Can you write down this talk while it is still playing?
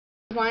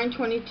Line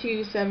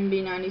 22,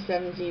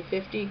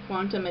 7b97z50,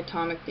 Quantum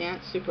Atomic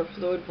Dance,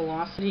 Superfluid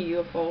Velocity,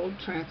 UFO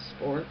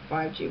Transport,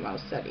 5G Wow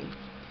Seti.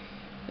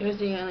 There's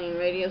the alien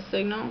radio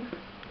signal.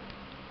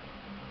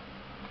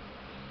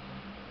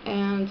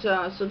 And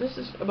so this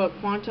is about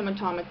quantum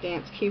atomic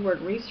dance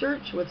keyword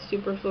research with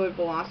superfluid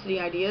velocity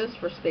ideas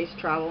for space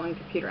travel and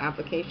computer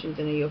applications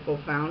in a UFO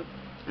found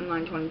in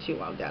line 22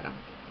 WOW data.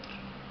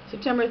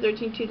 September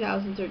 13,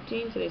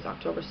 2013, today's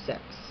October 6th.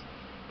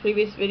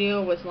 Previous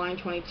video was line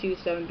 22,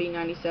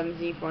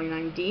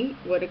 7b97z49d,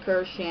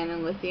 Whittaker,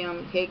 Shannon,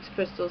 Lithium, Higgs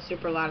crystals,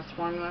 super lattice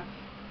formula,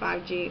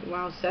 5G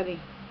Wow Seti.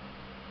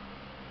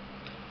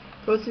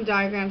 Quotes and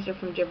diagrams are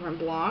from different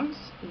blogs.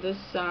 This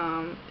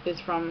is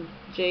from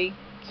jqi.umd.edu,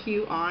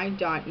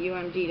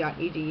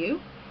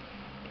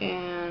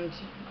 and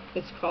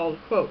it's called,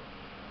 quote,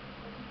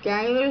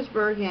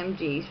 GAITHERSBURG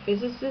MD,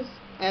 physicists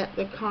at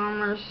the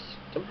Commerce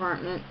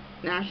Department,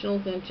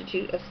 National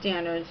Institute of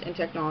Standards and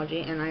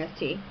Technology,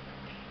 NIST,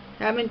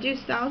 have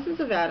induced thousands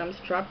of atoms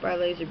trapped by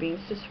laser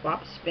beams to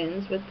swap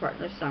spins with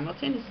partners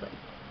simultaneously.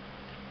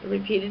 The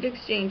repeated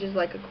exchange is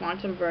like a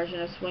quantum version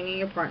of swinging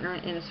your partner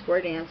in a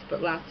square dance,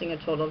 but lasting a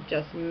total of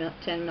just 10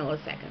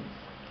 milliseconds.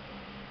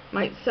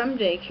 Might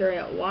someday carry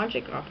out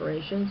logic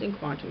operations in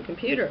quantum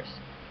computers,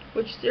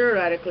 which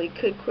theoretically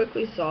could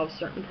quickly solve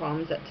certain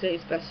problems that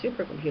today's best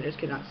supercomputers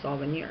could not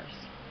solve in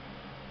years.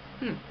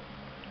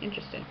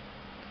 Interesting.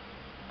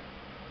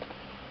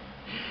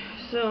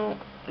 So,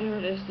 there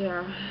it is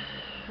there.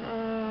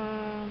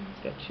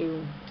 It's got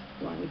two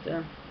lines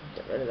there.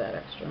 Get rid of that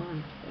extra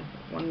one.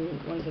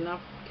 One's enough.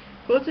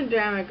 Quotes and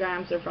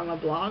diagrams are from a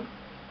blog.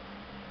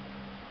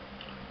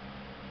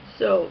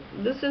 So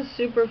this is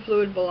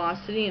superfluid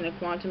velocity in a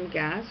quantum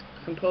gas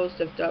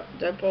composed of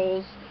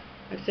dipoles,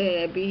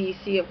 say a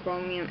BDC of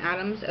chromium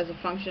atoms as a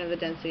function of the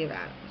density of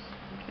atoms.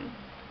 Okay.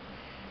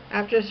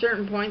 After a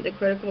certain point, the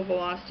critical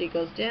velocity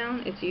goes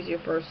down. It's easier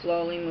for a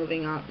slowly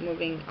moving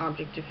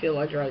object to feel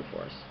a drag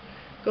force.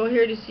 Go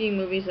here to see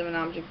movies of an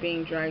object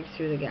being dragged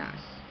through the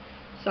gas.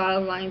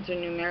 Solid lines are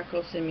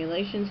numerical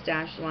simulations.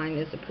 Dashed line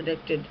is a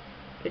prediction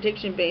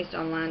based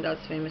on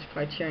Landau's famous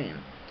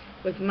criterion.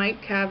 With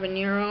Mike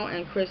Cavaniero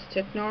and Chris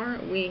Ticknor,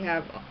 we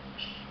have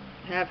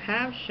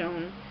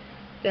shown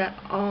that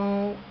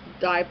all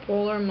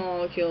dipolar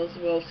molecules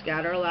will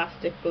scatter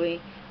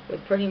elastically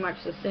with pretty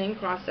much the same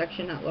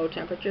cross-section at low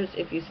temperatures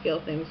if you scale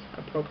things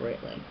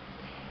appropriately.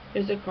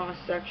 Here's a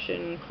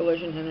cross-section,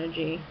 collision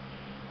energy,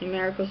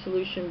 numerical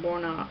solution,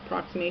 Born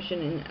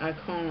approximation, and a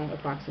conal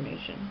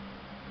approximation.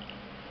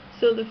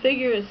 So the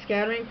figure is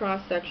scattering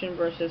cross-section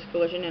versus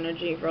collision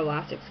energy for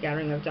elastic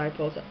scattering of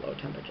dipoles at low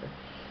temperature.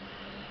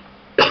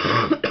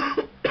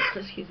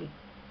 Excuse me.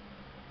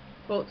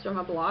 Quotes from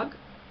a blog.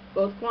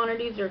 Both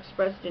quantities are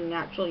expressed in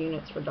natural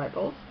units for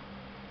dipoles.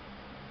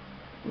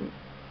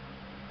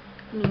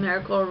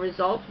 Numerical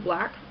results,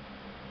 black.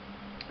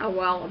 A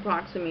well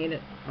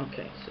approximated.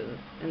 Okay, so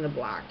in the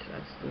black,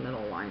 that's the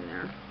middle line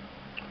there.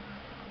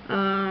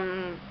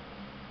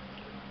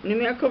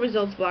 Numerical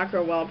results, black,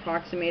 are well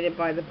approximated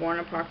by the Born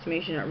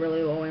approximation at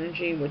really low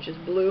energy, which is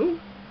blue.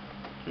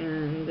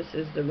 And this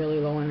is the really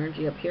low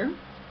energy up here.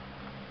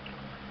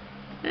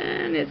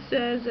 And it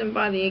says, and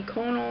by the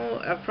conal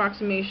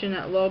approximation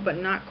at low but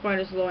not quite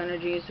as low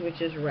energies,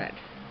 which is red.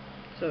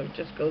 So it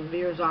just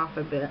veers off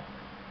a bit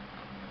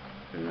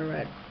in the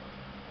red.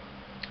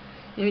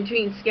 In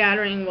between,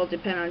 scattering will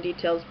depend on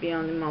details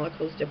beyond the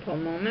molecule's dipole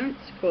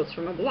moments. Quotes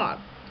from a blog.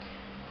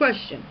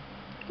 Question.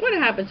 What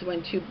happens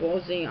when two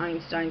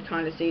Bose-Einstein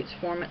condensates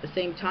form at the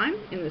same time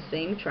in the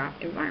same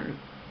trap environment?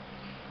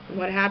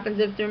 What happens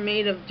if they're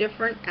made of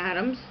different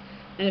atoms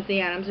and if the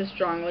atoms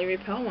strongly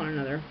repel one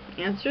another?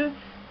 Answer.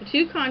 The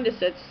two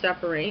condensates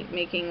separate,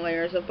 making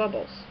layers of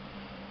bubbles.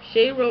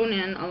 Shay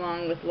Ronan,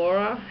 along with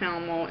Laura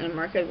Halmo and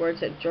Mark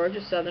Edwards at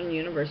Georgia Southern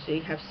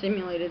University, have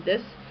simulated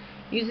this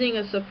using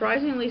a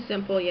surprisingly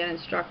simple yet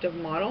instructive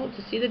model.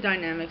 To see the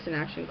dynamics in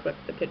action, click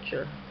the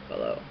picture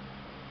below.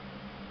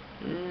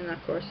 And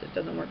of course it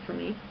doesn't work for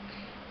me.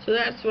 So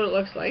that's what it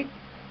looks like.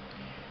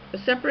 The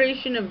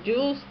separation of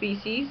dual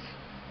species,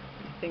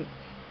 I think,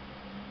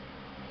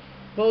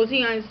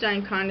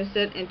 Bose-Einstein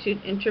condensate into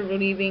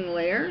interleaving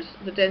layers.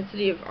 The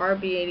density of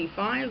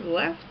RB85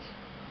 left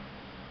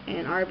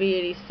and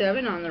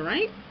RB87 on the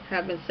right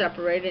have been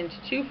separated into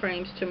two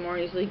frames to more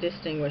easily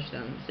distinguish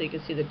them, so you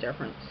can see the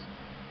difference.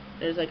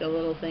 There's like a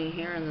little thing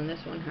here, and then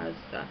this one has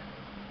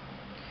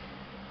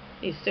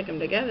you stick them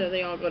together,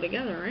 they all go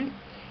together, right?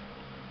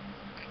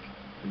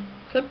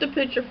 Clip the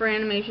picture for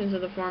animations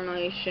of the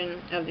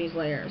formation of these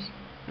layers.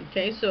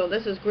 Okay, so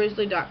this is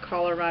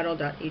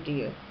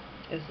grizzly.colorado.edu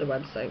is the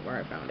website where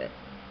I found it.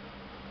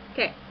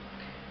 Okay.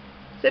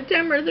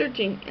 September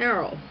 13,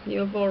 Errol,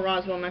 UFO,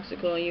 Roswell,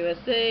 Mexico,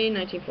 USA,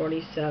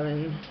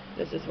 1947.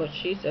 This is what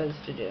she says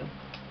to do.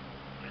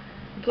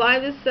 Apply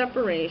this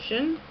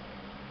separation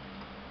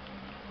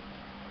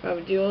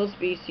of dual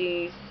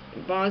species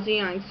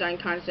Bose-Einstein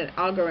constant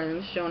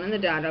algorithms shown in the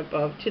data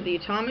above to the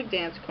atomic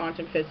dance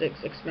quantum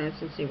physics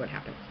experiments and see what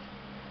happens.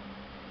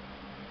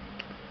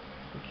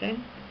 Okay.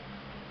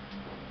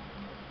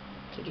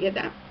 Did you get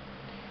that?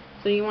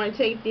 So you want to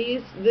take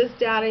this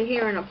data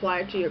here and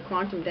apply it to your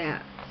quantum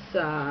dance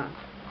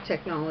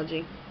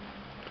technology.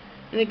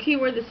 And the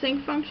keyword, the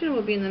sync function,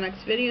 will be in the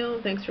next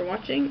video. Thanks for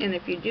watching. And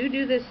if you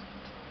do this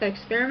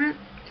experiment,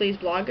 please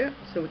blog it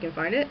so we can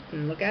find it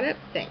and look at it.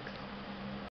 Thanks.